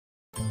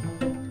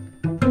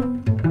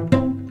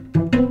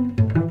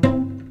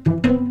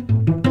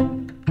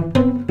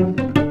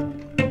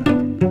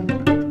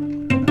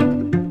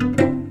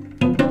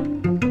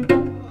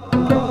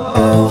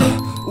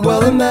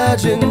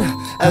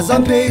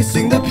I'm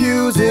pacing the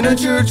pews in a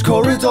church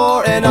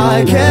corridor, and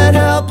I can't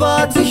help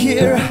but to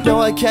hear,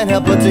 no, I can't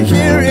help but to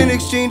hear an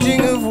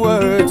exchanging of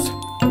words.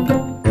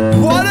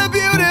 What a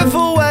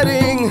beautiful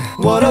wedding,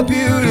 what a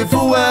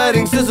beautiful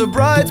wedding, says a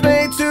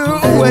bridesmaid to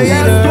a waiter.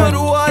 Yes, but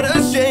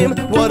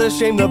what a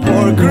shame the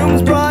poor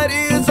groom's bride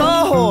is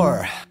a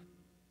whore.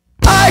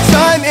 I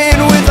chime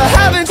in with a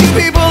haven't you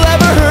people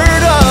ever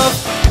heard of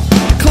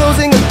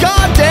closing a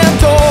goddamn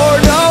door?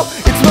 No,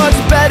 it's much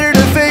better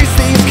to face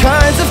these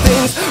kinds of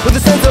things with a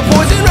sense of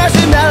poison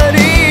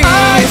rationality.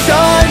 I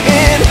chime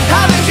in,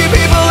 haven't you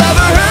people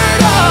ever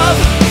heard of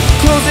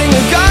closing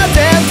a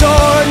goddamn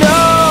door? No,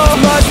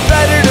 it's much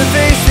better to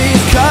face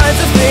these kinds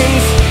of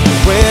things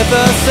with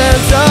a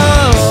sense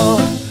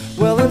of,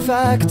 well, in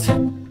fact,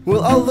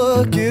 well, I'll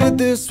look at it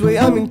this way.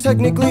 I mean,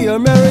 technically our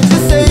marriage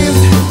is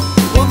saved.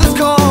 Well, this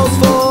calls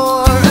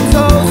for a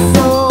toast,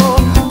 so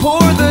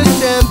pour the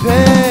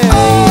champagne.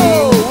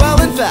 Oh, well,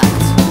 in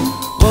fact,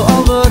 well,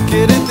 I'll look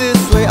at it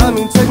this way. I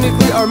mean,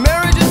 technically our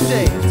marriage is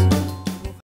saved.